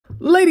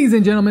Ladies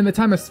and gentlemen, the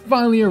time has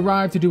finally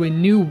arrived to do a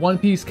new One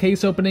Piece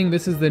case opening.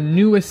 This is the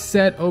newest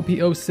set,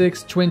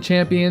 OP-06 Twin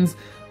Champions.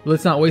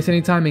 Let's not waste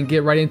any time and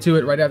get right into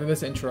it right after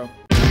this intro.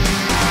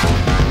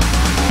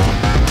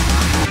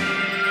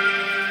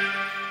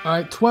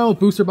 Alright, 12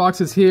 booster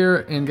boxes here,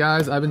 and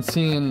guys, I've been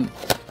seeing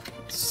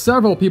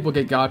several people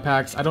get God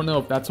packs. I don't know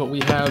if that's what we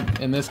have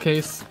in this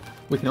case.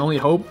 We can only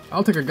hope.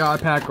 I'll take a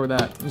God pack or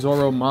that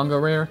Zoro manga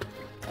rare.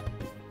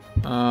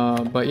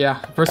 But yeah,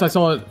 first I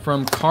saw it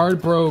from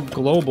Card Bro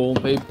Global.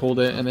 They pulled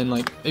it, and then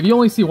like, if you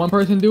only see one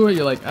person do it,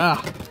 you're like,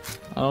 I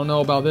don't know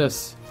about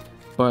this.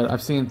 But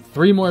I've seen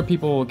 3 more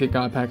people get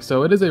God packs,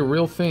 so it is a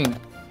real thing.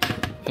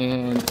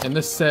 And in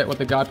this set, what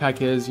the God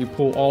pack is, you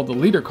pull all the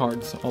leader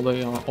cards, all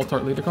the alt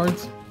art leader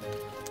cards.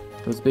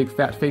 Those big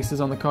fat faces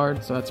on the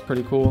card, so that's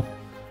pretty cool.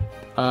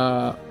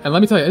 And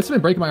let me tell you, it's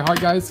been breaking my heart,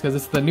 guys, because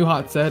it's the new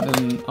hot set,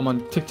 and I'm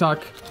on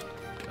TikTok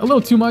a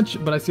little too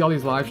much, but I see all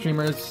these live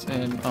streamers,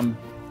 and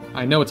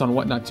I know it's on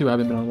Whatnot too. I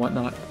haven't been on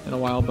Whatnot in a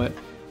while, but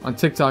on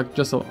TikTok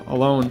just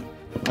alone,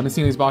 I've been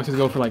seeing these boxes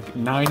go for like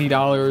 $90,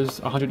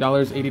 $100,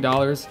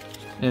 $80,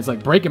 and it's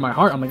like breaking my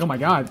heart. I'm like, oh my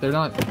god, they're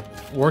not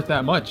worth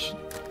that much.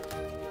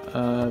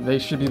 They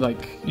should be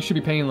like, you should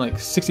be paying like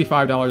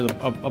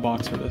 $65 a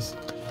box for this.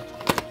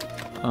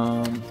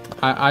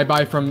 I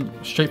buy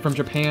straight from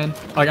Japan.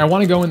 Like, I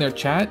want to go in their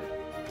chat.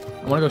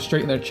 I want to go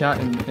straight in their chat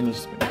and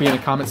just be in the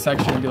comment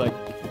section and be like,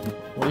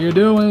 what are you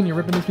doing? You're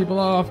ripping these people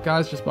off,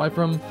 guys. Just buy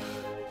from,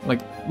 like,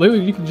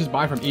 literally you can just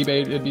buy from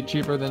eBay. It'd be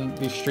cheaper than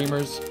these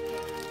streamers.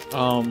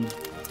 But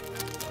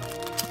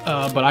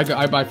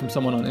I buy from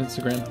someone on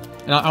Instagram,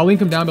 and I'll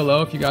link him down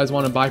below if you guys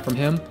want to buy from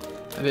him.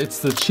 It's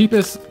the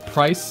cheapest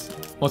price,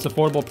 most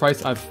affordable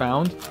price I've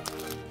found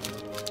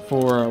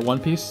for One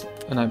Piece,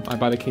 and I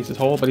buy the cases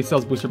whole. But he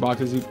sells booster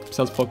boxes. He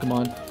sells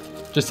Pokemon.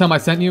 Just tell him I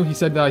sent you. He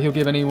said he'll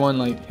give everyone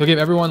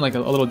like a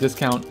little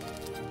discount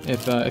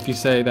if you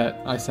say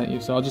that I sent you.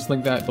 So I'll just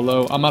link that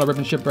below. I'm not a rip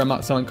and shipper. I'm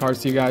not selling cards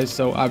to you guys,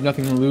 so I have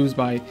nothing to lose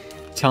by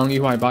telling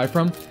you who I buy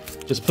from.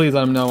 Just please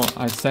let him know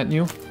I sent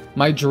you.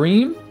 My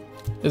dream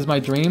is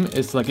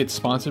to like get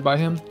sponsored by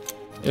him.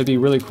 It'd be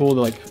really cool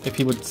to, like, if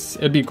he would.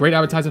 It'd be great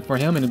advertising for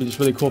him, and it'd be just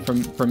really cool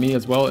for me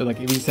as well.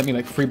 Like, if he sent me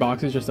like free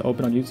boxes just to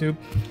open on YouTube.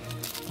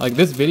 Like,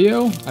 this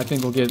video, I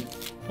think will get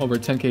over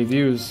 10K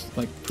views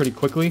like pretty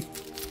quickly.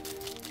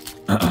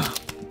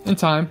 In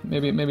time,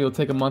 maybe it'll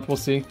take a month. We'll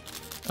see.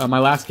 My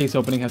last case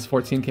opening has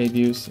 14K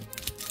views,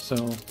 so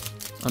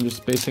I'm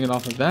just basing it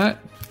off of that.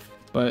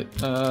 But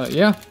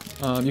yeah,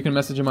 you can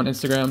message him on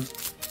Instagram.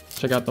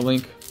 Check out the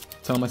link.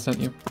 Tell him I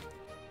sent you.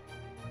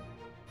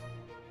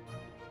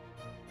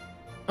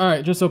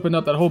 Alright, just opened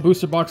up that whole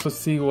booster box. Let's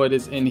see what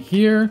is in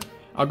here.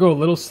 I'll go a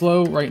little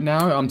slow right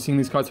now. I'm seeing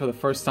these cards for the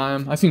first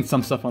time. I've seen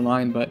some stuff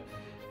online, but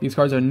these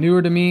cards are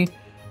newer to me.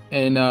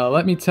 And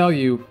let me tell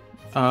you,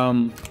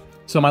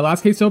 so my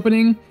last case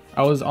opening,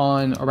 I was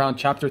on around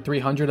chapter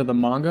 300 of the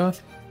manga,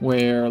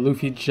 where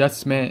Luffy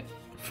just met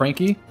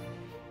Frankie.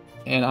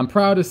 And I'm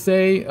proud to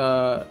say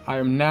I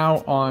am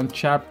now on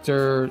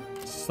chapter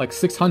like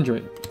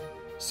 600.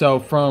 So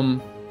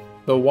from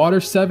the Water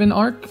 7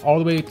 arc all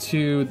the way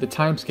to the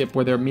time skip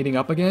where they're meeting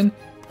up again,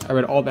 I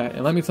read all that.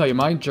 And let me tell you,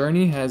 my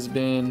journey has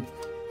been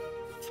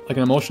like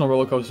an emotional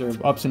roller coaster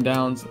of ups and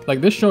downs.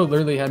 Like, this show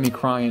literally had me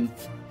crying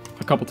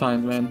a couple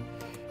times, man.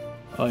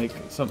 Like,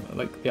 some of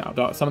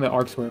the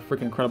arcs were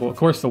freaking incredible. Of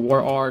course, the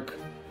War arc,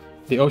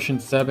 the Ocean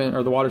 7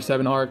 or the Water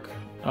 7 arc,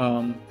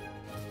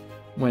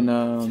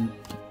 when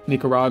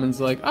Nico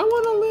Robin's like, I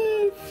want to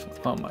live.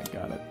 Oh my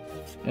god.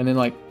 And then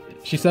like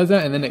she says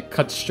that, and then it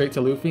cuts straight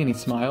to Luffy, and he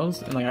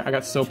smiles, and like I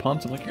got so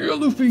pumped. I'm like, yeah,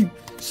 Luffy,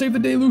 save the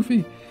day,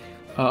 Luffy.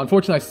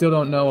 Unfortunately, I still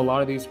don't know a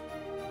lot of these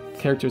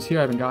characters here.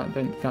 I haven't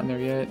gotten there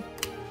yet.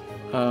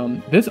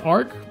 This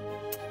arc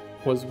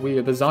was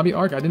weird. The zombie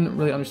arc, I didn't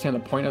really understand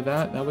the point of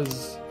that. That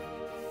was,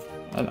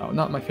 I don't know,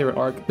 not my favorite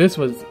arc. This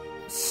was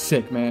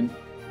sick, man.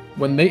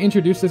 When they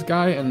introduced this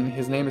guy, and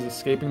his name is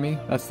escaping me,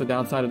 that's the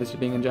downside of this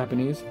being in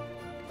Japanese.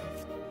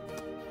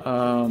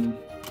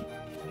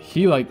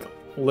 He like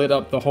lit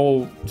up the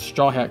whole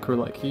Straw Hat crew.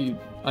 Like, he,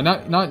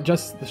 not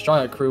just the Straw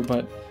Hat crew,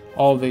 but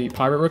all the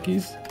pirate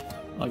rookies,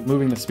 like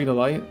moving the speed of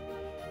light.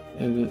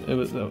 It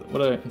was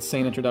what an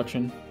insane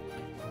introduction.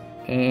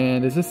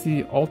 And is this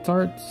the alt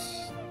art?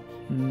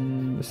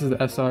 This is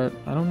the S art.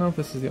 I don't know if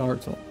this is the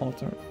alt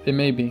art. It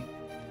may be.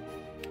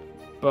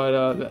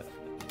 But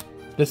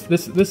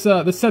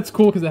this set's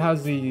cool because it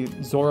has the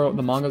Zoro,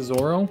 the manga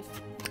Zoro.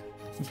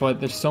 But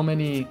there's so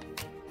many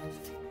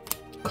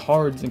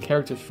cards and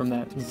characters from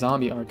that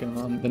zombie arc,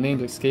 and the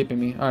name's escaping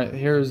me. All right,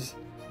 this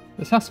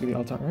has to be the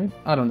alt art, right?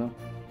 I don't know.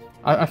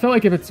 I feel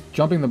like if it's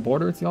jumping the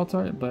border, it's the alt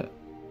art, but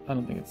I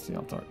don't think it's the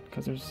alt art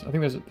because I think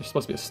there's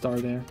supposed to be a star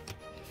there.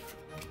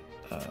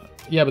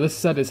 Yeah, but this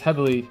set is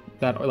heavily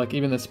that, or like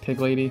even this pig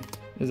lady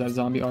is that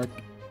zombie arc.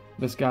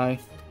 This guy,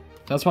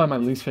 that's probably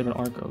my least favorite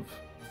arc of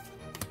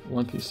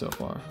One Piece so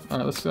far. All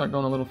right, let's start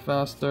going a little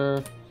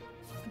faster.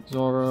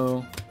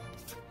 Zoro.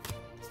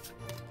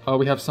 Oh,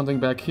 we have something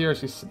back here.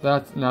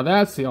 Now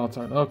that's the alt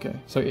art. Okay,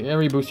 so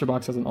every booster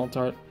box has an alt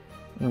art,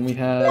 and we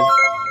have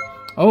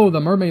Oh, the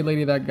mermaid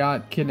lady that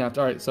got kidnapped.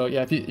 All right, so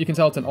yeah, if you can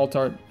tell it's an alt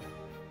art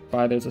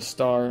by there's a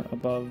star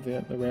above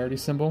the rarity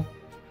symbol.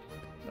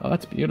 Oh,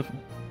 that's beautiful.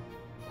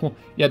 Cool.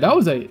 Yeah, that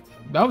was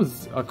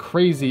a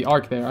crazy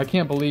arc there. I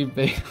can't believe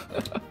they.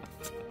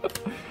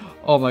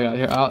 Oh my god!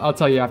 Here, I'll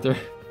tell you after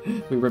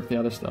we rip the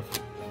other stuff.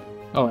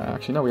 Oh,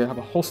 actually, no, we have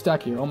a whole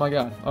stack here. Oh my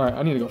god! All right,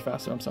 I need to go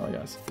faster. I'm sorry,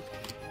 guys.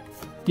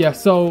 Yeah,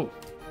 so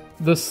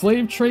the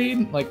slave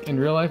trade, like in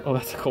real life. Oh,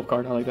 that's a cool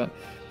card. I like that.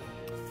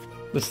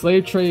 The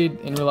slave trade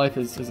in real life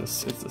is a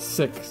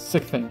sick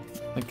thing.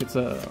 Like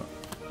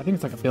I think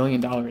it's like $1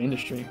 billion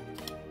industry.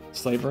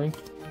 Slavery,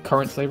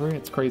 current slavery.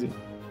 It's crazy.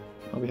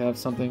 Oh, we have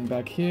something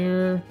back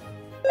here.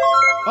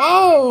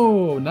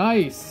 Oh,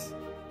 nice.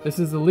 This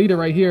is the leader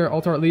right here,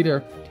 alt art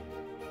leader.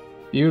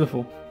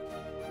 Beautiful.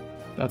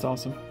 That's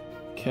awesome.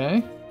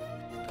 Okay.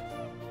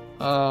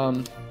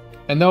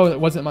 And though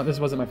this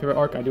wasn't my favorite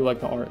arc, I do like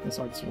the art. This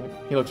art's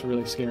like, he looks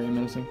really scary and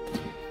menacing.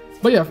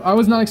 But yeah, I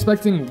was not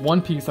expecting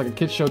One Piece, like a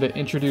kid's show, to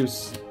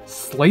introduce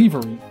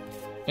slavery.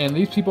 And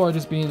these people are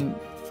just being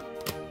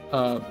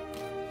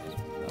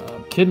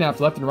kidnapped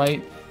left and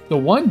right. The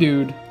one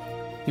dude,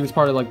 he was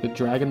part of like the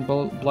dragon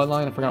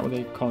bloodline. I forgot what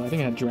they call it. I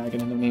think it had dragon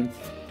in the name.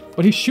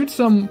 But he shoots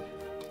some...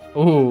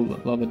 Oh,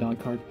 love the Don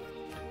card.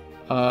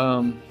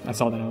 I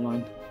saw that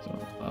online. So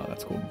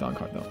that's cool. Don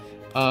card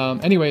though.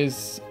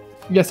 Anyways,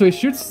 yeah, so he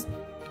shoots...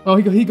 Oh,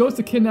 he goes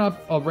to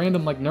kidnap a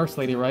random like nurse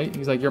lady, right?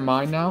 He's like, you're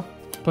mine now.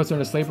 Puts her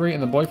into slavery,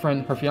 and the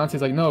boyfriend, her fiance,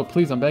 is like, no,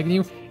 please, I'm begging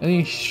you. And then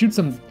he shoots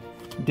him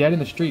dead in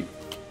the street.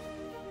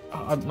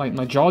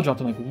 My jaw dropped.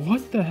 I'm like,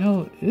 what the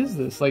hell is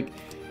this? Like,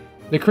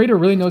 the creator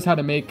really knows how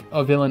to make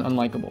a villain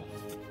unlikable.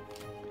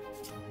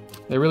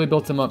 They really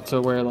built him up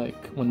to where,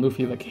 like, when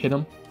Luffy like hit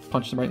him,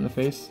 punched him right in the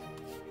face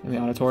in the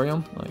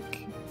auditorium,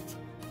 like,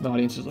 the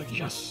audience is like,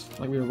 yes,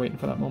 like we were waiting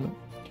for that moment.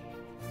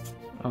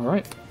 All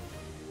right.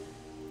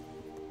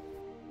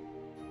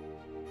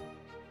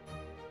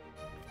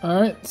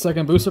 Alright,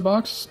 second booster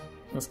box.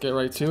 Let's get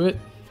right to it.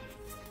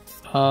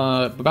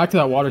 But back to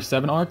that Water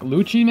 7 arc.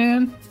 Lucci,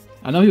 man.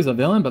 I know he was a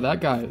villain, but that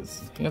guy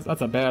is...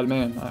 that's a bad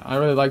man. I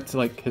really liked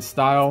like his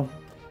style,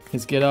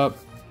 his get-up,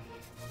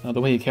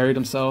 the way he carried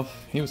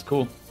himself. He was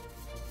cool.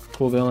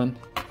 Cool villain.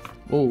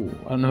 Oh,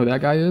 I don't know who that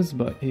guy is,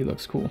 but he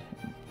looks cool.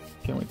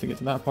 Can't wait to get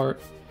to that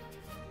part.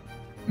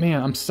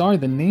 Man, I'm sorry,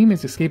 the name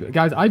is escaping.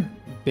 Guys, I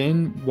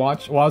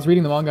was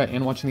reading the manga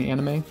and watching the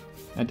anime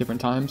at different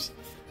times.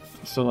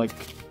 So like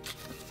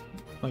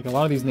a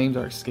lot of these names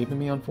are escaping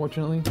me,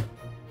 unfortunately.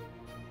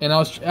 And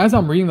as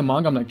I'm reading the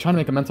manga, I'm like trying to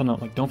make a mental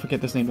note, like, don't forget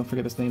this name, this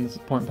is an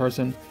important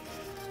person.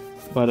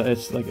 But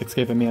it's like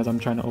escaping me as I'm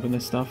trying to open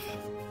this stuff.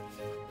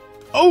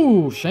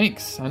 Oh,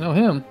 Shanks, I know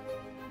him.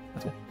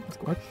 That's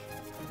cool.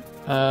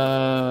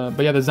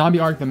 But yeah, the zombie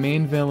arc, the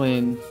main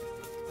villain.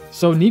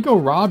 So Nico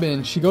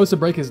Robin, she goes to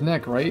break his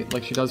neck, right?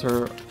 Like she does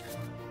her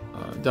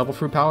devil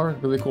fruit power,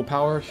 really cool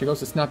power. She goes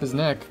to snap his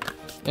neck,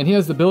 and he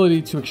has the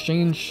ability to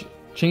change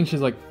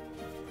his like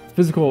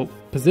physical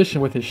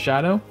position with his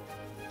shadow,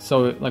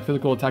 so like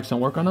physical attacks don't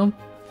work on him.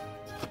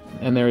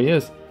 And there he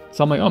is.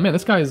 So I'm like, oh man,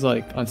 this guy is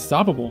like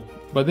unstoppable.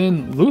 But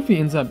then Luffy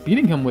ends up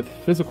beating him with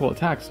physical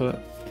attacks, so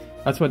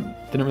that's what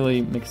didn't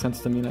really make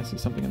sense to me. And I see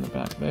something in the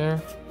back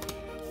there.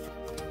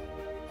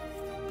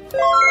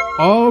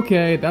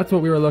 Okay, that's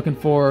what we were looking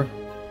for.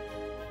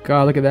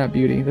 God, look at that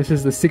beauty. This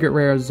is the secret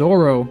rare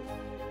Zoro.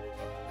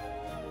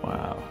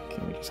 Wow,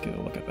 can we just get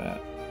a look at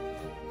that?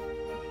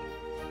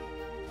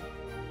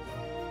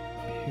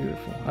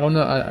 Beautiful. I don't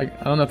know. I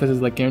don't know if this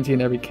is like guaranteed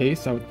in every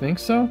case. I would think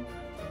so.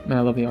 Man,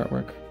 I love the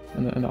artwork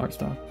and the art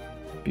style.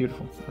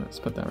 Beautiful. Let's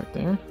put that right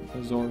there.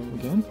 Zoro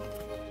again.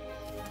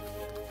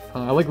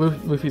 I like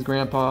Luffy's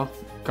grandpa,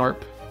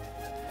 Garp.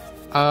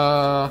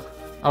 I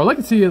would like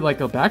to see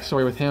like a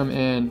backstory with him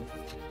and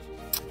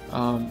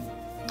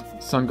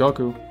Son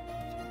Goku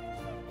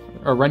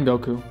or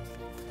Rengoku,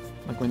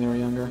 like when they were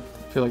younger.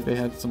 I feel like they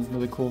had some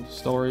really cool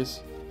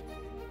stories.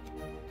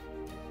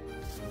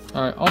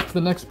 All right, off to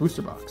the next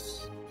booster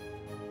box.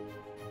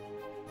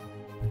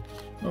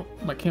 Oh,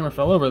 my camera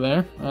fell over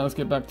there. All right, let's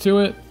get back to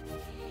it.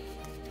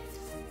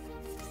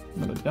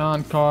 Another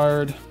Don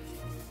card.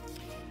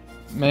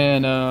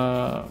 Man,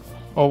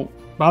 oh,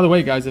 by the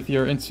way, guys, if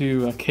you're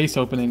into case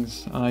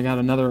openings, I got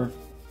another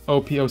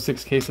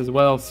OP-06 case as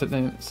well,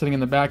 sitting in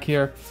the back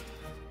here.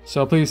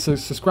 So please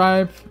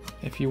subscribe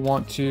if you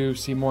want to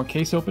see more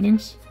case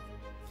openings.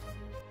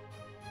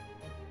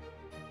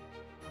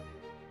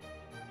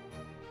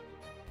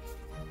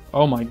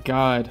 Oh my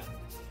god.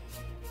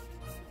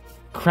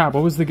 Crap,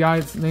 what was the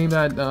guy's name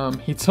that,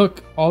 he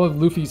took all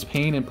of Luffy's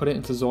pain and put it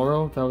into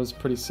Zoro? That was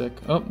pretty sick.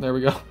 Oh, there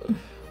we go.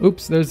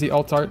 Oops, there's the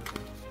alt art.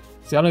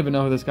 See, I don't even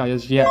know who this guy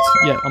is yet.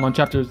 I'm on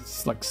chapter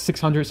like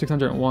 600,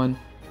 601.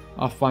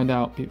 I'll find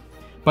out.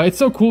 But it's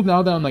so cool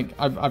now that I'm like,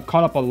 I've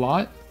caught up a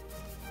lot.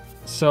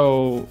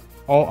 So,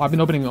 I've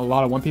been opening a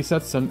lot of One Piece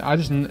sets,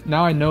 and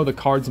now I know the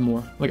cards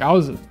more. Like, I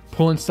was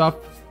pulling stuff,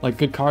 like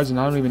good cards, and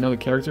I don't even know the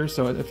characters,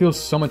 so it feels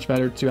so much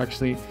better to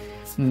actually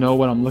know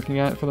what I'm looking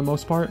at for the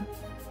most part.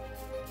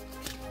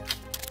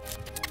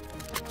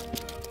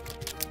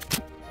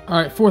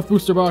 Alright, fourth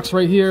booster box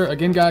right here.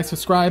 Again, guys,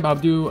 subscribe. I'll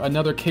do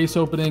another case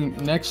opening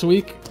next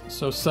week,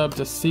 so sub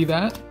to see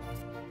that.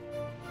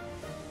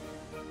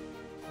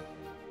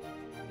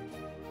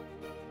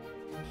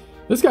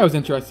 This guy was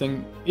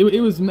interesting.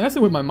 It was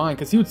messing with my mind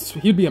because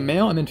he'd be a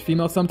male and then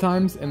female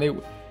sometimes, and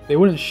they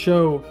wouldn't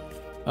show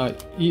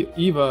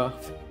Eva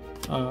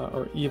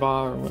or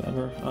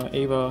whatever,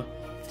 Ava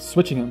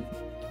switching him.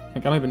 Like,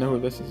 I don't even know who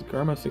this is.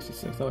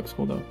 Garma66. That looks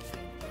cool though.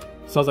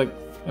 So I was like,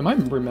 am I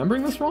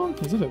remembering this wrong?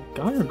 Is it a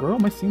guy or a girl?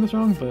 Am I seeing this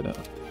wrong? But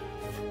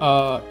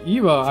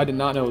Eva, I did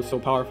not know was so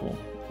powerful.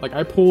 Like,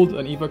 I pulled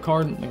an Eva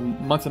card like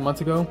months and months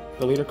ago,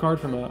 the leader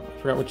card from I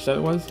forgot which set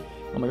it was.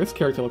 I'm like, this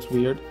character looks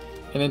weird.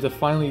 And then to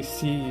finally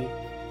see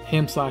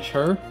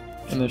him/her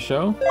in the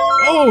show.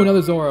 Oh,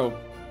 another Zoro.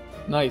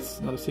 Nice,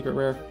 another secret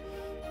rare.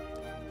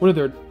 What are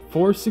there?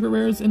 4 secret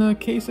rares in a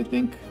case, I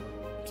think,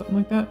 something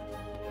like that.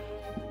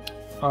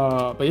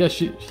 But yeah,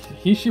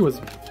 she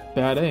was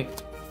bad A.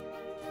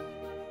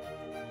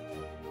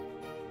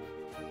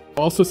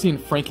 Also seen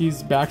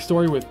Frankie's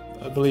backstory with,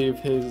 I believe,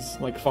 his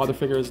like father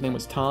figure. His name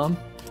was Tom.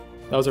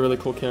 That was a really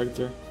cool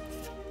character.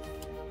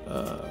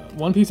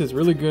 One Piece is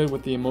really good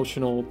with the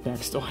emotional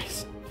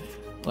backstories.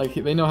 Like,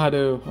 they know how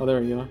to. Oh,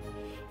 there you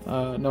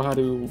go. Know how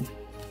to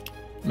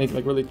make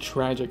like really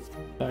tragic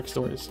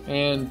backstories,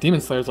 and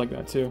Demon Slayer's like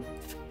that too.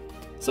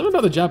 Something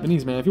about the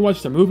Japanese, man. If you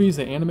watch the movies,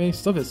 the anime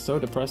stuff is so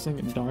depressing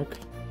and dark,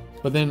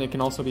 but then it can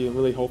also be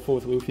really hopeful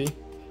with Luffy.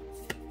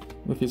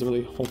 Luffy's a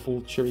really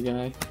hopeful, cheery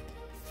guy.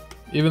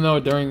 Even though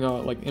during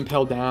like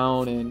Impel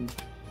Down and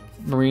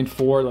Marine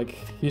 4, like,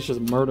 he's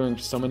just murdering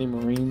so many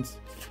Marines.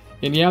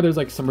 And yeah, there's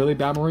like some really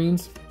bad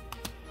Marines.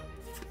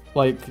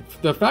 Like,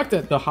 the fact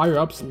that the higher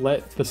ups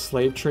let the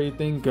slave trade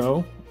thing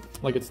go,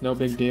 like it's no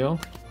big deal,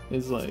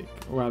 is like,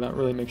 wow, that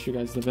really makes you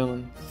guys the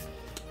villain.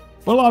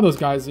 But a lot of those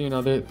guys, you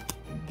know, the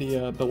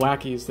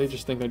lackeys, they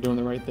just think they're doing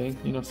the right thing.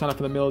 You know, sign up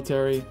for the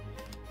military,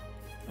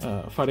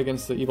 fight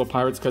against the evil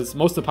pirates, because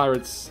most of the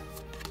pirates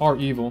are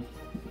evil.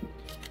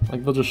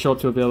 Like, they'll just show up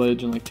to a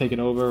village and like take it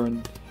over,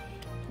 and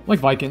like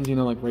Vikings, you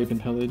know, like rape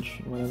and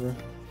pillage or whatever.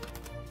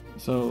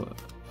 So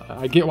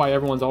I get why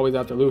everyone's always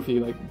after Luffy.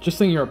 Like, just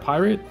saying you're a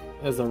pirate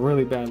is a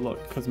really bad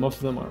look, because most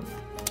of them are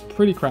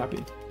pretty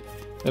crappy.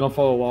 They don't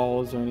follow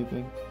laws or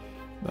anything.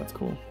 That's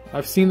cool.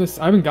 I've seen this.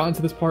 I haven't gotten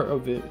to this part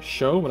of the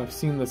show, but I've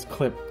seen this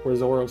clip where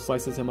Zoro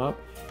slices him up,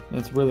 and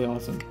it's really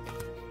awesome.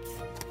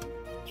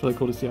 It's really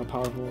cool to see how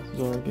powerful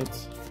Zoro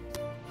gets.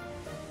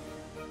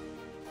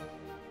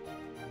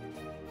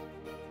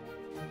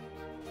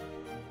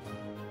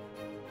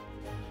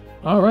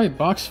 Alright,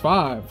 box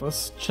 5.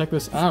 Let's check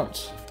this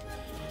out.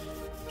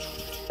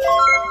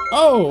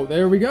 Oh,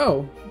 there we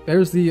go.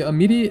 There's the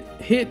immediate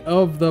hit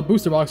of the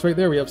booster box right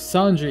there. We have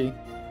Sanji,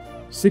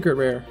 secret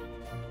rare.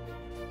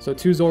 So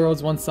 2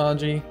 Zoros, 1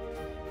 Sanji.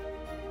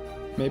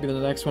 Maybe the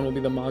next one will be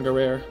the manga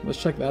rare. Let's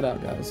check that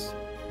out, guys.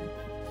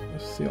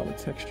 Let's see all the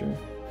texture.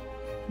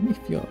 Let me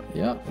feel it.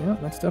 Yeah,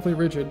 that's definitely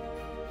rigid.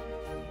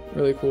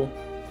 Really cool.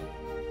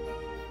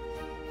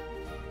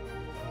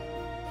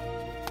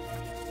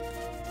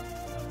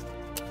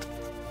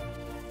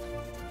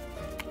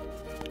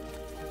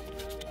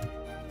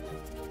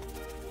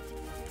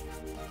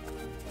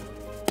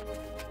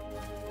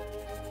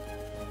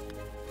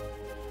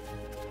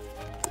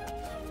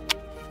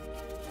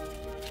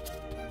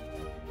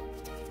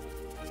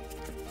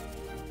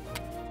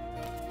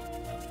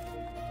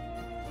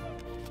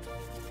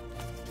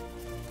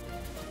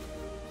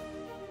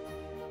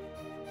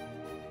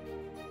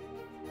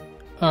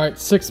 Alright,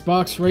 6th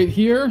box right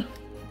here.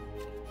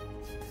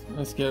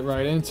 Let's get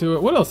right into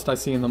it. What else did I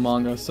see in the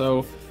manga?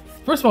 So,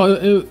 first of all,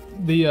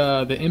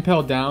 the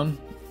Impel Down,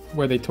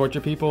 where they torture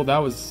people, that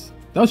was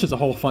just a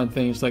whole fun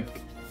thing. It's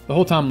like, the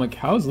whole time I'm like,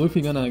 how is Luffy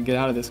gonna get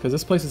out of this? Because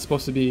this place is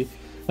supposed to be,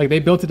 like, they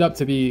built it up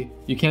to be,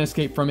 you can't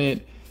escape from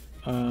it,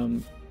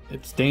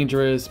 it's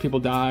dangerous, people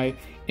die.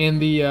 And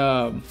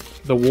the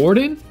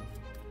warden,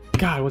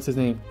 God, what's his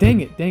name? Dang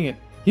it.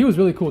 He was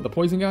really cool, the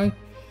poison guy.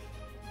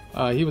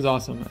 He was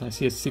awesome. And I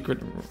see a secret,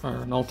 or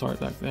an alt art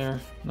back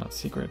there. Not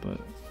secret, but...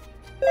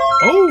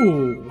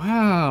 Oh,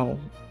 wow.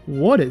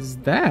 What is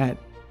that?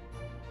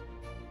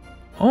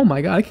 Oh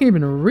my god, I can't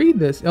even read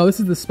this. Oh, this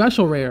is the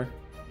special rare.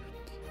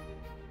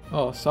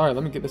 Oh, sorry,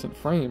 let me get this in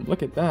frame.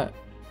 Look at that.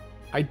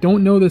 I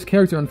don't know this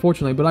character,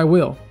 unfortunately, but I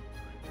will.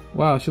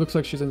 Wow, she looks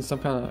like she's in some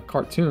kind of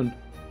cartoon.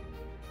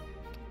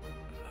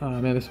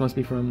 Man, this must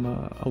be from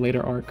a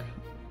later arc.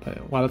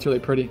 But, wow, that's really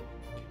pretty.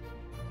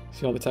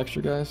 See all the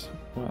texture, guys?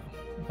 Wow.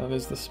 That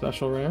is the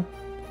special rare.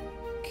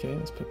 Okay,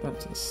 let's put that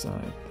to the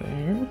side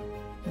there.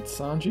 That's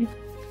Sanji.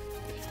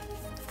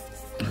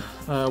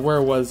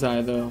 Where was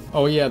I though?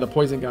 Oh yeah, the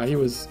poison guy. He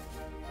was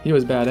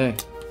bad, eh?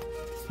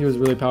 He was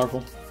really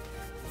powerful.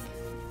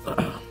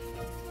 And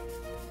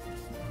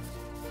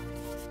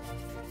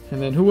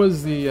then who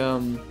was the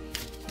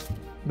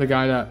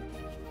guy that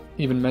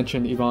even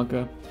mentioned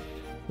Ivanka?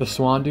 The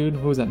Swan dude.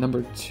 Who was that?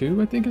 Number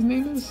 2, I think his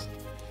name is.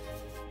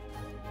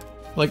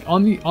 Like,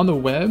 on the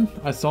web,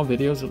 I saw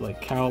videos of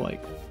like how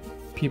like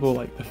people,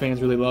 like the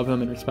fans really love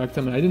him and respect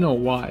him, and I didn't know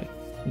why.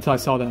 Until I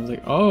saw that, I was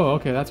like, oh,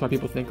 okay, that's why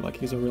people think like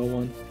he's a real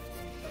one.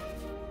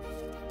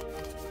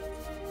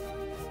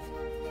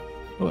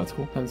 Oh, that's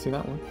cool. Haven't seen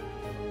that one,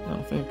 I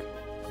don't think.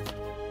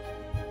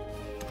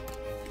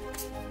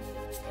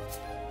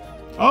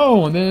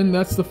 Oh, and then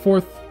that's the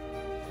 4th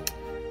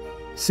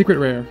secret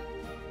rare.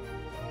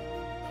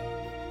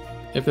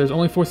 If there's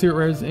only 4 secret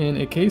rares in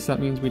a case, that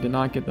means we did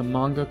not get the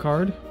manga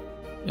card.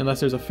 Unless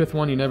there's a 5th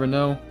one, you never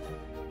know.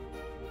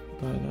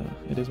 But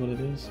it is what it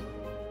is.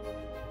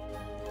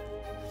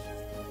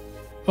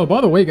 Oh, by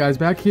the way, guys,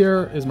 back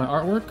here is my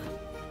artwork.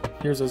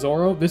 Here's a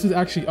Zoro. This is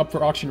actually up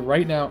for auction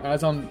right now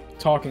as I'm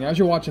talking. As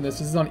you're watching this,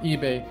 this is on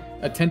eBay.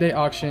 A 10-day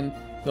auction.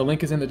 The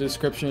link is in the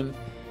description.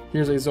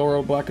 Here's a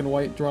Zoro black and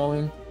white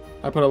drawing.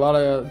 I put a lot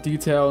of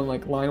detail and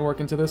like line work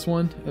into this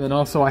one. And then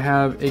also I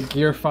have a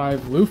Gear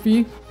 5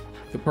 Luffy,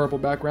 the purple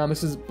background.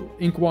 This is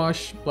ink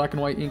wash, black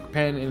and white ink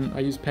pen, and I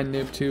use pen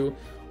nib too,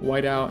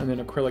 white out, and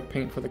then acrylic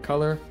paint for the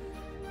color.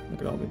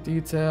 Look at all the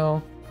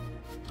detail.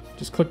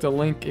 Just click the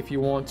link if you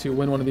want to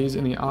win one of these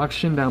in the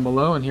auction down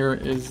below. And here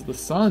is the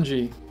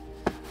Sanji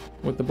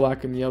with the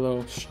black and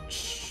yellow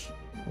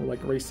or like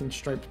racing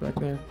stripes back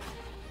there.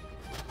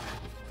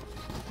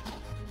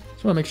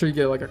 Just want to make sure you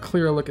get like a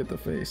clear look at the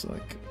face.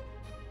 Like,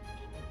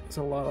 there's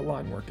a lot of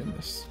line work in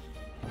this.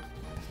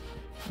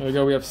 There we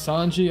go. We have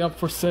Sanji up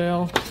for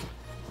sale.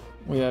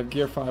 We have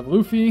Gear 5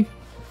 Luffy.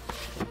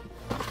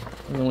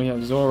 And then we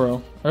have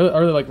Zoro. I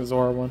really like the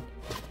Zoro one.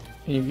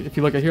 And if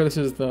you look at here, this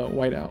is the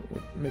whiteout,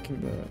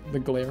 making the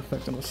glare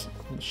effect on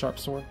the sharp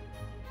sword.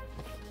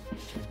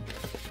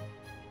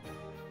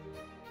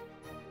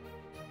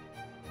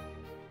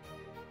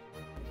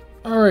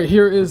 Alright,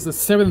 here is the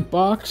 7th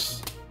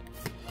box.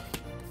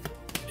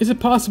 Is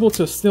it possible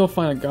to still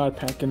find a god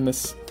pack in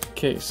this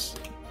case?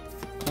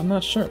 I'm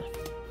not sure.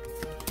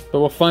 But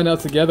we'll find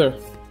out together.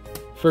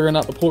 Figuring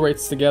out the pull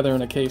rates together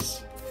in a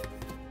case.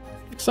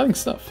 Exciting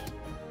stuff.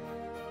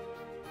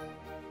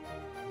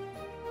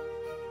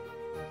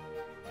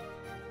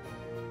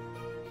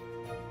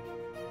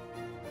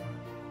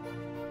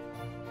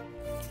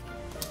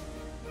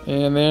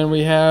 And then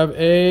we have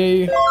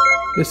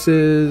this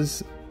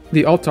is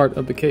the alt art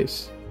of the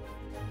case.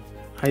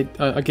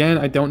 Again,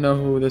 I don't know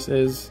who this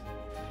is.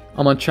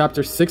 I'm on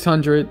chapter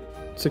 600,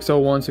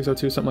 601,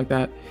 602, something like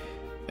that.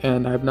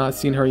 And I have not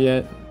seen her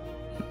yet.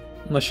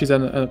 Unless she's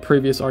in a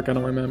previous arc, I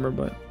don't remember,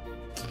 but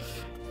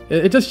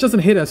it just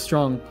doesn't hit as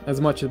strong as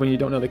much as when you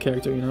don't know the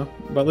character, you know?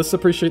 But let's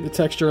appreciate the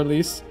texture at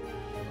least.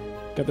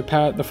 Got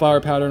the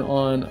flower pattern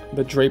on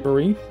the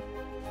drapery.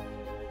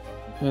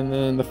 And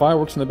then the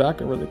fireworks in the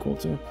back are really cool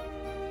too.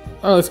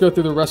 Alright, let's go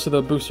through the rest of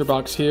the booster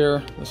box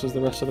here. This is the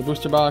rest of the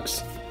booster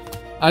box.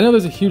 I know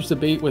there's a huge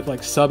debate with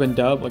like sub and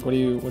dub, like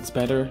what's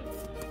better?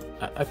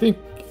 I think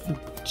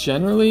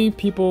generally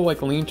people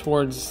like lean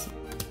towards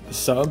the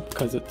sub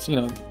because it's, you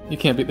know, you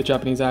can't beat the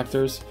Japanese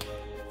actors.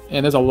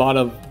 And there's a lot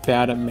of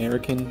bad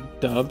American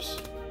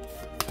dubs.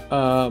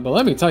 But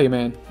let me tell you,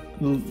 man,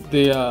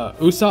 the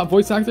Usopp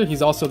voice actor,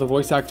 he's also the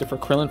voice actor for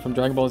Krillin from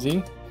Dragon Ball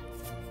Z.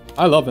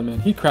 I love him, man.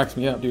 He cracks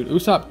me up, dude.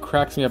 Usopp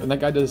cracks me up, and that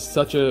guy does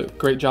such a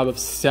great job of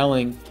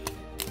selling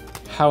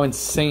how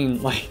insane,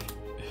 like...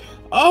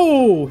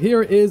 Oh!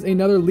 Here is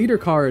another leader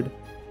card.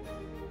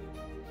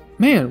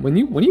 Man, when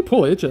you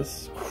pull it,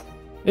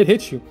 it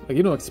hits you. Like,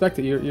 you don't expect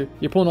it.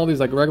 You're pulling all these,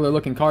 like,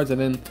 regular-looking cards,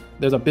 and then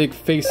there's a big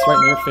face right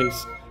in your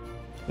face.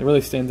 It really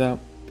stands out.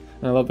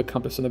 And I love the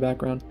compass in the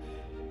background.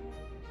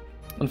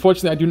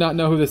 Unfortunately, I do not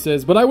know who this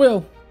is, but I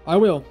will. I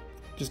will.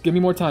 Just give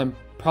me more time.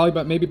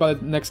 Probably, maybe by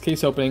the next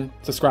case opening.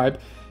 Subscribe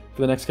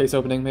for the next case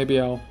opening. Maybe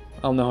I'll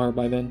know her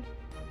by then.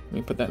 Let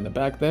me put that in the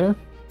back there.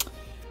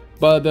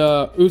 But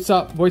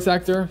Usopp voice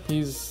actor,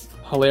 he's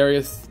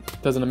hilarious.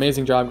 Does an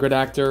amazing job. Good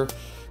actor.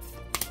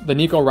 The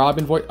Nico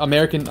Robin voice,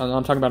 American.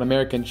 I'm talking about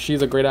American.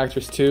 She's a great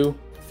actress too.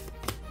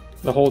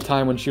 The whole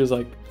time when she was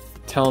like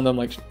telling them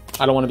like,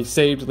 I don't want to be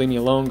saved. Leave me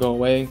alone. Go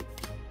away.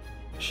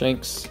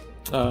 Shanks.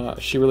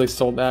 She really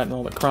sold that and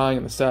all the crying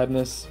and the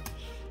sadness.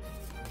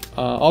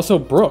 Also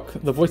Brook,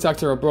 the voice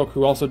actor of Brook,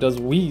 who also does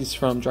Whis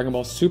from Dragon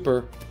Ball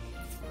Super.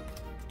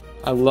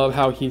 I love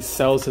how he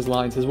sells his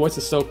lines. His voice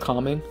is so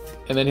calming,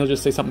 and then he'll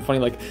just say something funny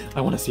like, I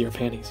want to see your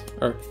panties,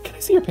 or can I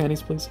see your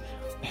panties please?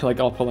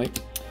 Like all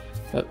polite.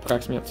 That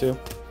cracks me up too.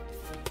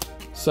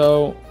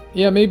 So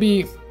yeah,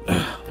 maybe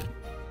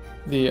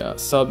the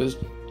sub is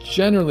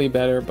generally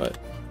better, but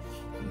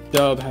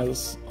dub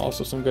has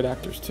also some good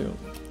actors too.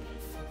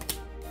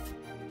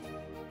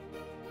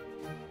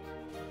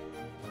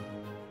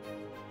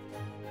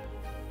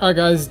 Alright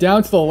guys,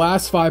 down to the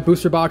last 5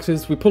 booster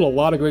boxes. We put a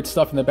lot of great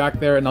stuff in the back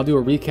there, and I'll do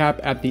a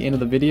recap at the end of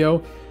the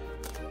video.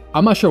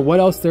 I'm not sure what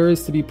else there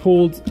is to be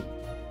pulled.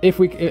 If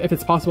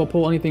it's possible to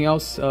pull anything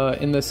else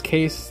in this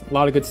case. A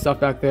lot of good stuff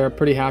back there.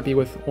 Pretty happy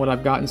with what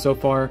I've gotten so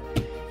far.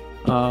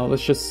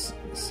 Let's just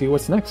see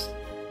what's next.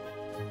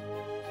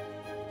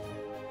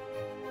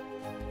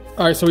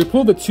 Alright, so we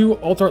pulled the 2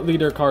 Alt Art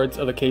Leader cards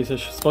of the case.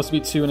 There's supposed to be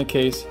 2 in a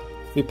case.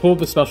 We pulled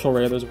the special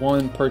rare. There's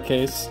 1 per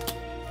case.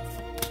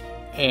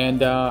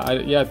 And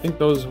yeah, I think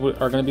those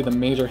are going to be the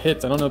major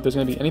hits. I don't know if there's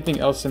going to be anything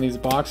else in these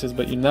boxes,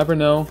 but you never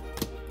know.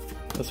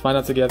 Let's find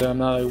out together. I'm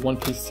not a One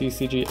Piece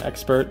TCG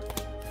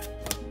expert.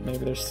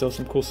 Maybe there's still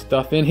some cool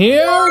stuff in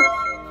here.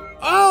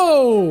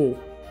 Oh!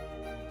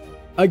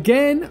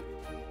 Again,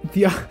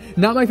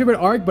 not my favorite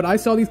arc, but I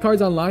saw these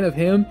cards online of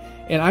him,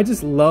 and I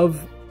just love.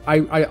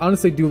 I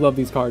honestly do love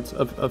these cards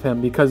of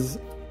him because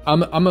I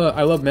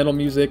love metal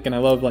music, and I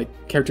love like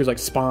characters like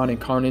Spawn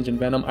and Carnage and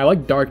Venom. I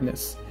like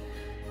darkness,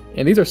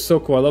 and these are so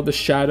cool. I love the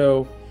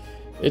shadow.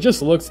 It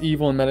just looks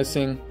evil and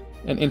menacing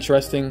and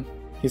interesting.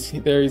 He's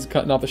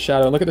cutting off the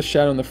shadow. Look at the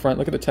shadow in the front.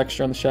 Look at the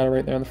texture on the shadow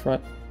right there in the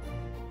front.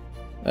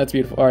 That's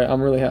beautiful. All right, I'm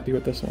really happy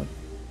with this one.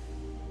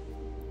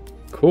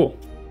 Cool.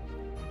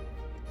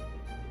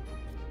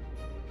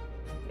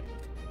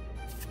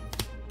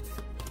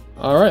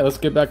 All right, let's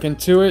get back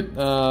into it.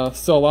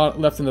 Still a lot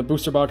left in the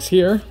booster box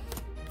here.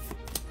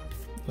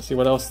 Let's see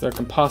what else there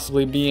can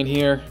possibly be in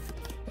here.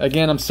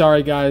 Again, I'm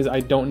sorry guys, I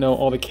don't know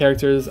all the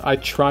characters. I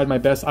tried my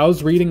best. I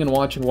was reading and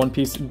watching One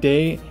Piece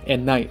day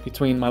and night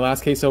between my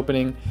last case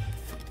opening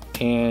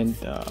and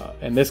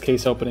this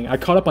case opening. I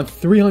caught up on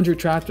 300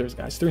 chapters,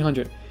 guys,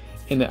 300.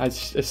 And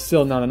it's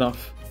still not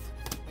enough.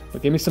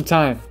 But give me some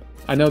time.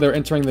 I know they're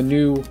entering the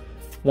new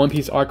One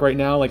Piece arc right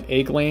now, like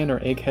Eggland or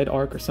Egghead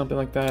arc or something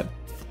like that.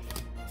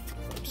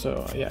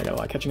 So yeah, I got a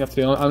lot catching up to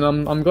do.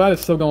 I'm glad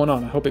it's still going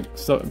on. I hope it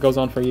still goes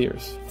on for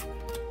years.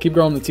 Keep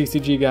growing the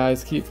TCG,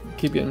 guys. Keep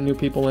getting new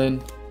people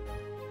in.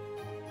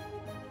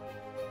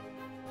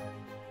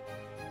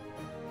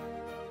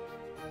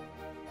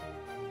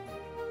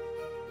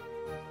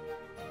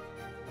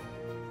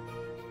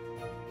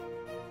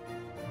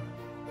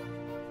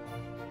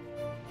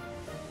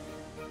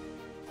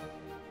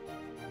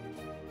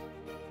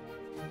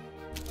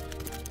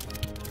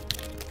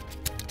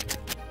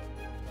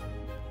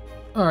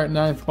 Alright,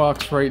 9th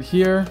box right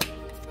here.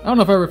 I don't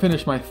know if I ever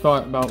finished my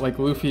thought about like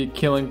Luffy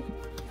killing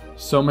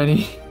so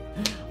mmany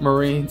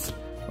Marines.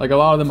 Like a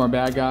lot of them are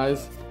bad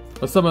guys,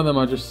 but some of them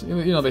are just,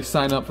 you know, they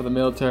sign up for the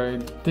military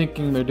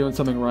thinking they're doing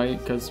something right,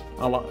 because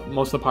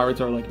most of the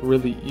pirates are like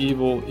really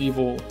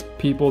evil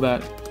people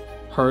that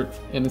hurt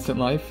innocent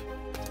life.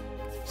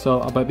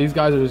 So, but these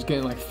guys are just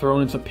getting like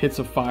thrown into pits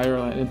of fire,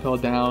 like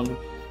impaled down,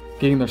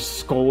 getting their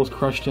skulls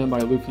crushed in by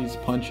Luffy's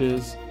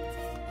punches.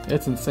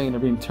 It's insane.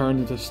 They're being turned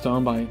into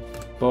stone by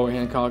Boa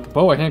Hancock.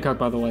 Boa Hancock,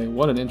 by the way,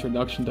 what an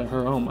introduction to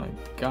her. Oh my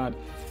god.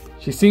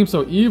 She seems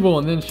so evil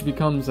and then she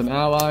becomes an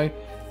ally.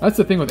 That's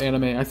the thing with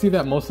anime. I see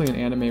that mostly in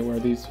anime where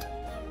these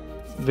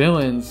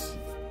villains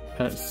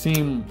that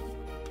seem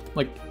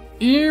like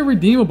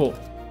irredeemable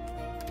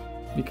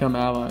become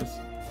allies.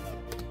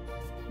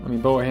 I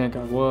mean, Boa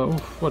Hancock, whoa,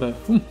 what a...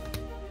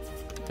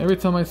 Every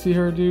time I see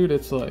her, dude,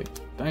 it's like,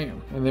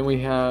 damn. And then we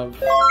have...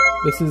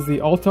 This is the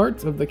alt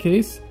art of the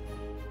case.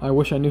 I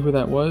wish I knew who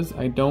that was.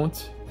 I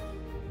don't.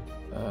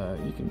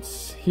 You can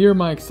hear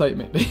my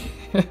excitement.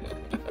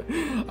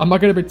 I'm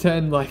not gonna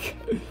pretend like,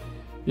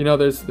 you know,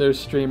 there's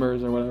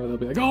streamers or whatever. They'll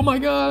be like, oh my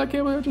god, I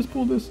can't believe I just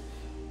pulled this.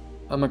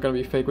 I'm not gonna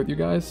be fake with you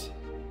guys.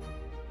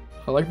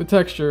 I like the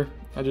texture.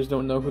 I just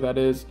don't know who that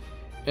is.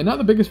 And not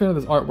the biggest fan of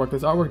this artwork.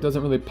 This artwork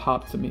doesn't really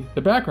pop to me.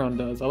 The background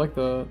does. I like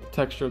the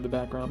texture of the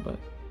background, but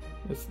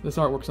this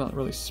artwork's not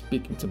really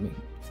speaking to me.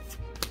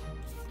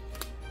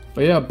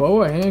 But yeah,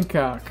 Boa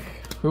Hancock.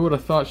 Who would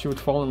have thought she would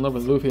fall in love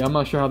with Luffy? I'm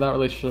not sure how that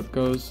relationship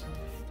goes.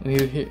 And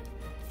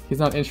he's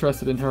not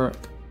interested in her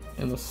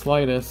in the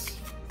slightest.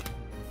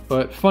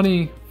 But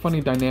funny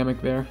dynamic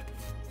there.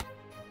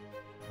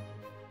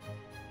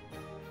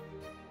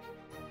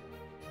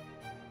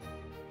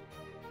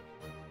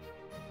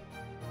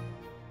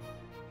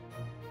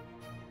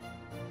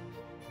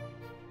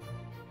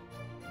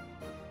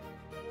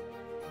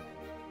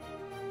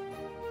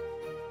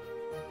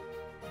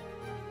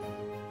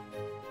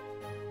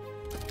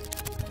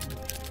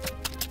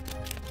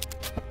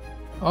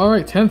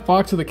 Alright, 10th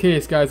box of the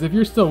case, guys. If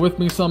you're still with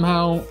me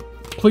somehow,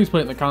 please put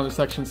it in the comment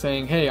section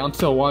saying, hey, I'm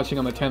still watching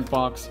on the 10th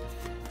box.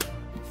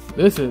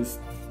 This is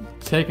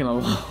taking a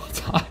long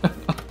time.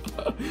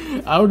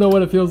 I don't know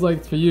what it feels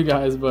like for you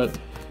guys, but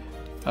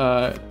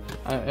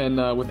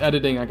with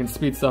editing I can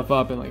speed stuff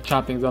up and like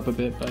chop things up a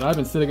bit, but I've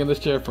been sitting in this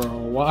chair for a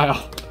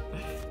while.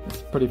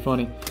 It's pretty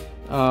funny.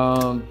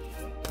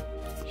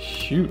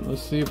 Shoot,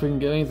 let's see if we can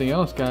get anything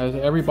else, guys.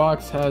 Every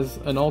box has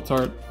an alt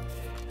art.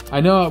 I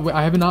know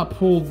I have not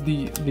pulled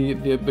the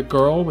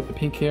girl with the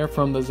pink hair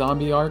from the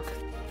zombie arc.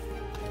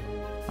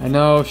 I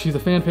know she's a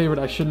fan favorite.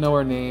 I should know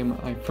her name.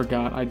 I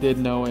forgot. I did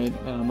know it,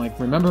 and I'm like,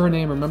 remember her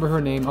name, remember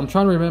her name. I'm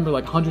trying to remember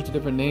like hundreds of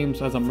different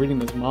names as I'm reading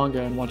this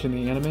manga and watching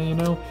the anime, you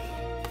know.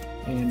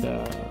 And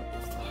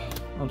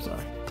I'm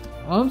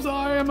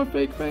sorry. I'm a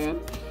fake fan.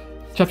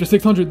 Chapter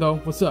 600 though.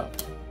 What's up?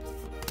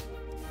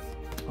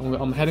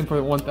 I'm heading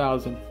for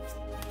 1,000.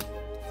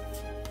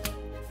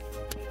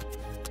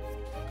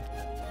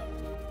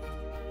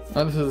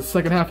 This is the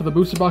second half of the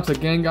booster box.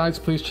 Again, guys,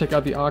 please check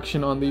out the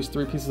auction on these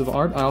 3 pieces of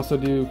art. I also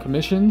do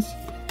commissions.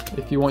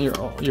 If you want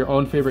your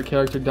own favorite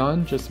character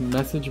done, just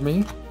message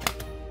me.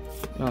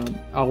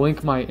 I'll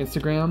link my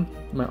Instagram,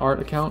 my art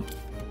account.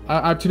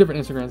 I have 2 different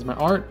Instagrams, my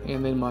art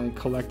and then my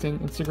collecting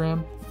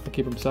Instagram. I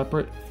keep them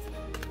separate.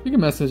 You can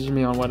message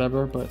me on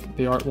whatever, but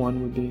the art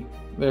one would be...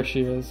 There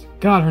she is.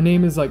 God, her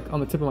name is like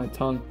on the tip of my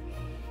tongue.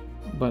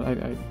 But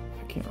I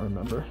can't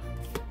remember.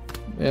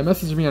 Yeah,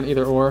 message me on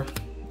either or.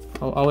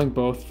 I'll link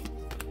both.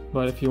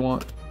 But if you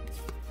want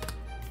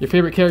your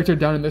favorite character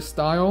done in this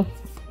style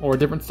or a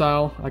different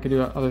style, I can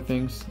do other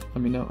things.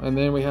 Let me know. And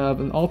then we have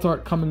an alt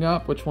art coming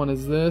up. Which one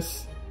is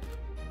this?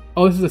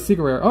 Oh, this is a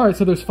secret rare. Alright,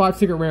 so there's 5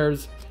 secret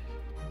rares.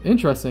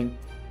 Interesting.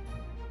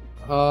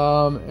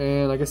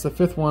 And I guess the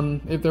 5th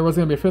one, if there was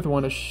going to be a 5th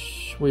one,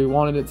 we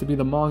wanted it to be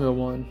the manga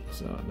one.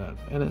 So that,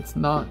 and it's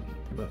not,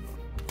 but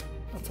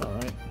that's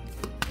alright.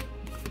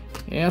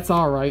 Yeah, it's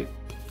alright.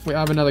 We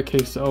have another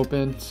case to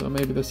open, so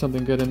maybe there's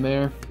something good in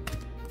there.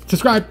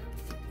 Subscribe!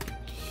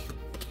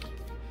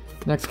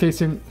 Next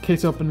case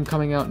open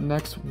coming out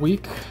next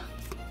week.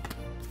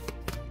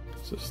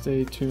 So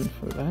stay tuned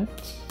for that.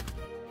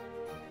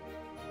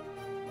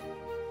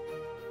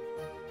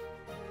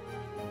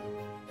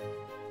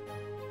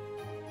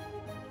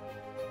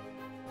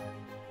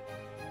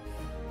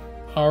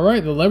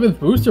 Alright, the 11th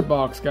booster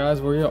box,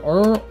 guys. We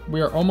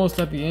are almost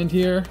at the end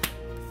here.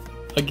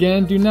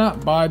 Again, do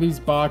not buy these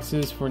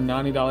boxes for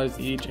 $90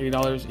 each,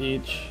 $80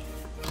 each.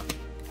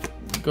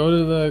 Go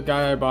to the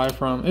guy I buy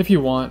from if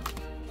you want.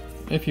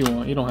 If you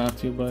want, you don't have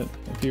to, but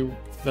if you,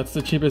 that's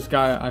the cheapest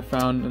guy I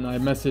found, and I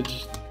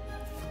messaged,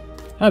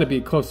 had to be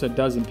close to a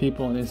dozen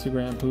people on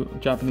Instagram who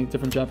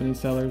different Japanese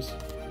sellers.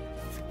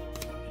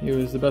 He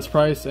was the best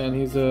price, and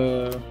he's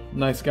a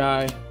nice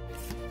guy.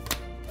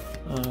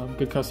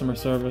 Good customer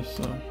service,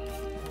 so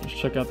just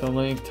check out the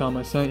link, tell him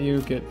I sent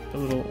you, get a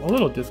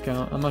little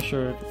discount. I'm not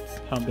sure if it's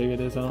how big it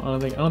is. I don't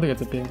think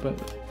it's a big, but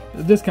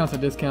the discount's a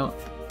discount,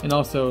 and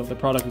also the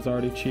product is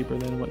already cheaper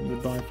than what you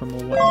would buy from a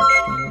whatnot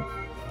streamer.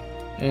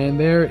 And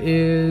there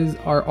is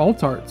our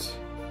alt arts,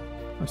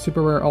 our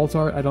super rare alt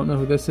art. I don't know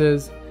who this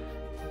is,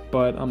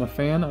 but I'm a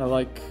fan. I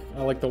like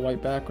the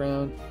white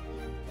background.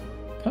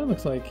 Kind of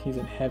looks like he's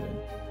in heaven.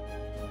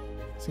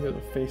 See, there's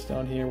a face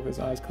down here with his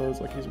eyes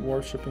closed, like he's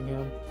worshiping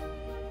him.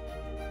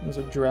 There's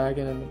a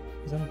dragon, and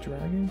is that a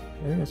dragon?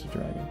 I think that's a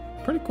dragon.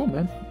 Pretty cool,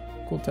 man.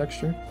 Cool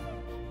texture.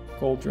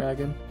 Gold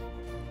dragon.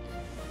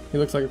 He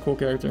looks like a cool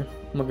character.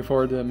 I'm looking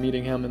forward to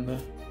meeting him in the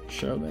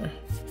show there.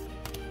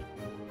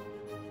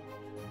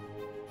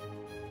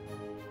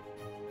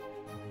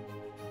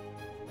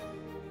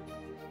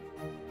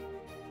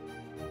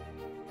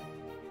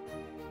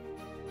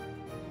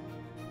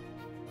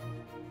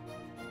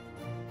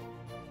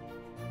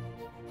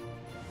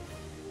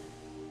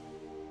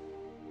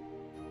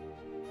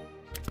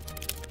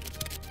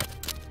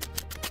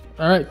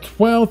 Alright,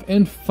 12th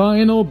and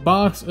final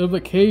box of the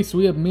case.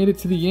 We have made it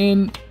to the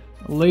end,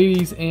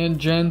 ladies and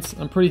gents.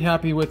 I'm pretty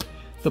happy with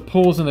the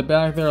pulls in the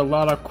back there. A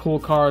lot of cool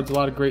cards, a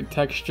lot of great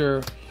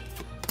texture.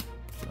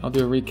 I'll do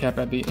a recap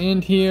at the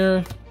end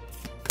here.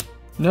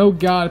 No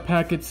God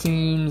pack, it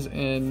seems,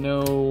 and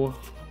no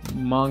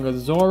manga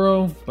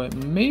Zoro, but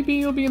maybe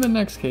he'll be in the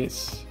next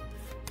case.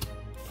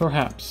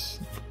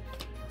 Perhaps.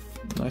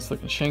 Nice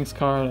looking Shanks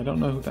card. I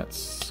don't know who that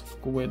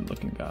squid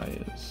looking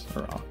guy is,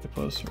 or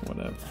octopus, or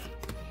whatever.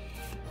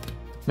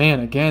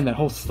 Man, again, that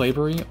whole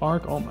slavery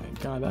arc, oh my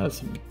god, that is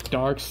some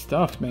dark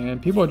stuff,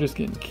 man. People are just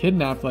getting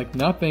kidnapped like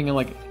nothing,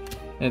 and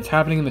it's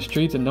happening in the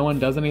streets and no one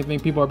does anything.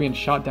 People are being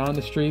shot down in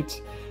the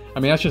streets. I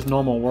mean, that's just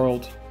normal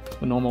world.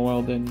 The normal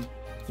world in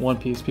One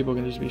Piece. People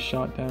can just be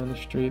shot down in the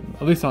street,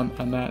 at least on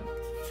that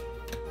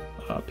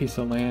piece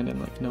of land,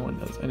 and like no one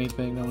does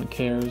anything, no one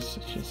cares.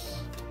 It's just,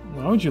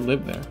 why would you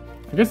live there?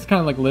 I guess it's kind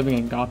of like living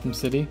in Gotham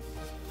City.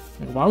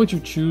 Like, why would you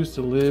choose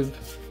to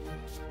live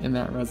in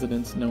that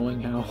residence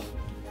knowing how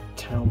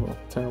terrible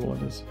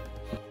it is?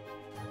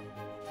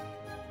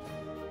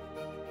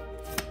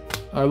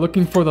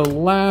 Looking for the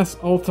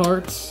last alt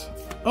arts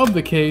of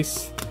the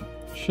case.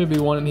 Should be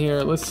one in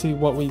here. Let's see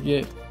what we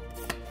get.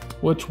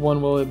 Which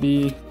one will it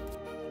be?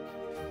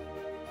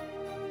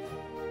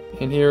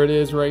 And here it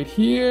is right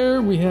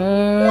here. We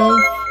have...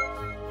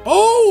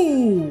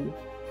 Oh!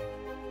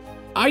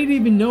 I didn't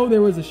even know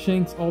there was a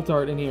Shanks alt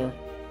art in here.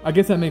 I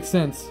guess that makes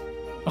sense.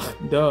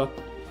 Duh.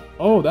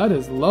 Oh, that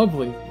is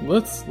lovely.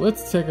 Let's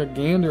take a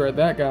gander at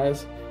that,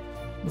 guys.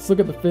 Let's look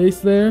at the face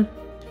there.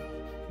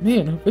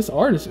 Man, this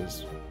artist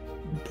is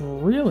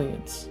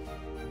brilliant.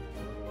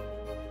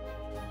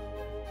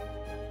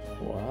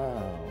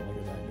 Wow, look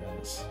at that,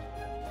 guys.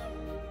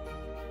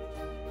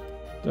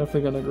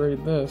 Definitely gonna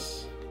grade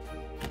this.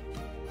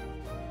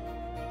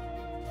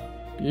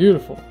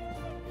 Beautiful.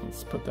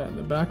 Let's put that in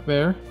the back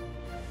there.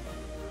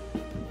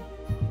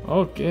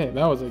 Okay,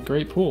 that was a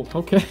great pull.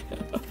 Okay.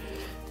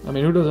 I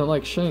mean, who doesn't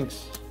like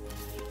Shanks?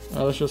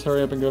 Alright, let's just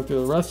hurry up and go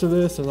through the rest of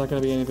this. There's not going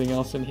to be anything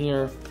else in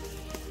here.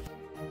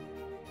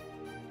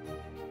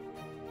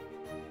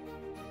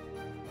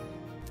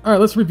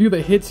 Alright, let's review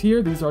the hits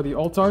here. These are the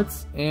alt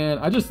arts. And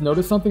I just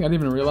noticed something I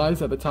didn't even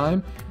realize at the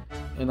time.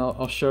 And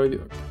I'll show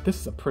you.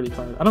 This is a pretty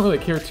card. I don't really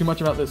care too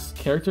much about this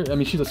character. I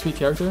mean, she's a sweet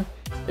character.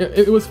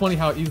 It was funny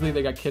how easily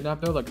they got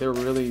kidnapped, though. Like, they were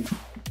really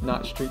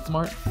not street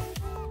smart.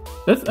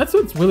 That's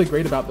what's really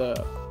great about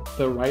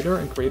the writer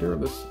and creator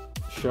of this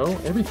show,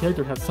 every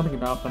character has something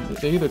about them.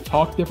 They either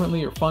talk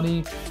differently or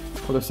funny,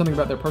 or there's something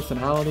about their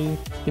personality.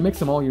 He makes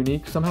them all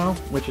unique somehow,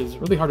 which is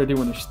really hard to do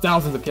when there's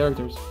thousands of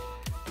characters.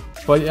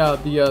 But yeah,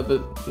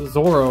 the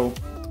Zoro,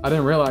 I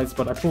didn't realize,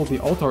 but I pulled the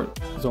alt art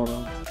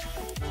Zoro.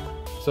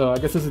 So I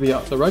guess this is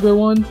the regular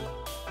one.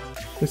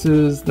 This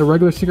is the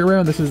regular secret rare,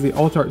 and this is the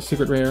alt art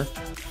secret rare.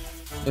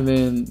 And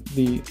then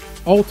the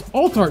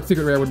alt art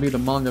secret rare would be the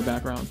manga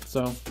background.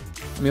 So,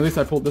 I mean, at least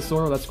I pulled this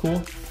Zoro, that's cool.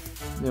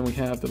 And then we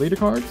have the leader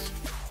cards.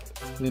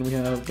 And then we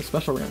have the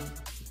special rare.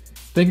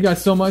 Thank you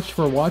guys so much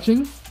for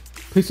watching.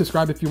 Please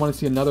subscribe if you want to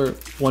see another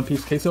One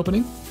Piece case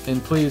opening.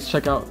 And please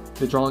check out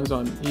the drawings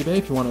on eBay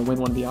if you want to win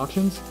one of the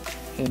auctions.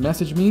 And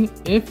message me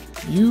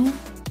if you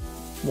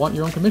want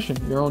your own commission,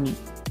 your own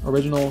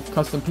original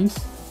custom piece.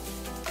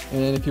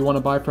 And if you want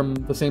to buy from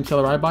the same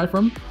seller I buy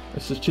from,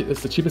 it's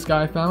the cheapest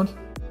guy I found.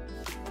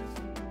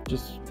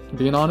 Just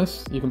being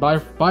honest, you can buy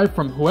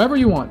from whoever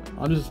you want.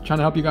 I'm just trying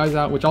to help you guys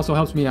out, which also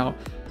helps me out,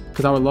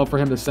 because I would love for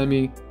him to send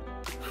me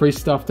free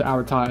stuff to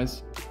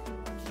advertise.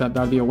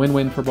 That'd be a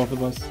win-win for both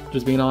of us.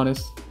 Just being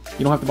honest,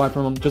 you don't have to buy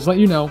from him. Just let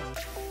you know,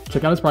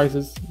 check out his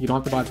prices. You don't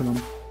have to buy from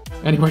him.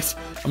 Anyways,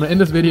 I'm gonna end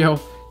this video.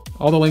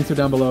 All the links are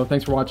down below.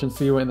 Thanks for watching.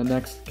 See you in the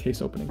next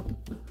case opening.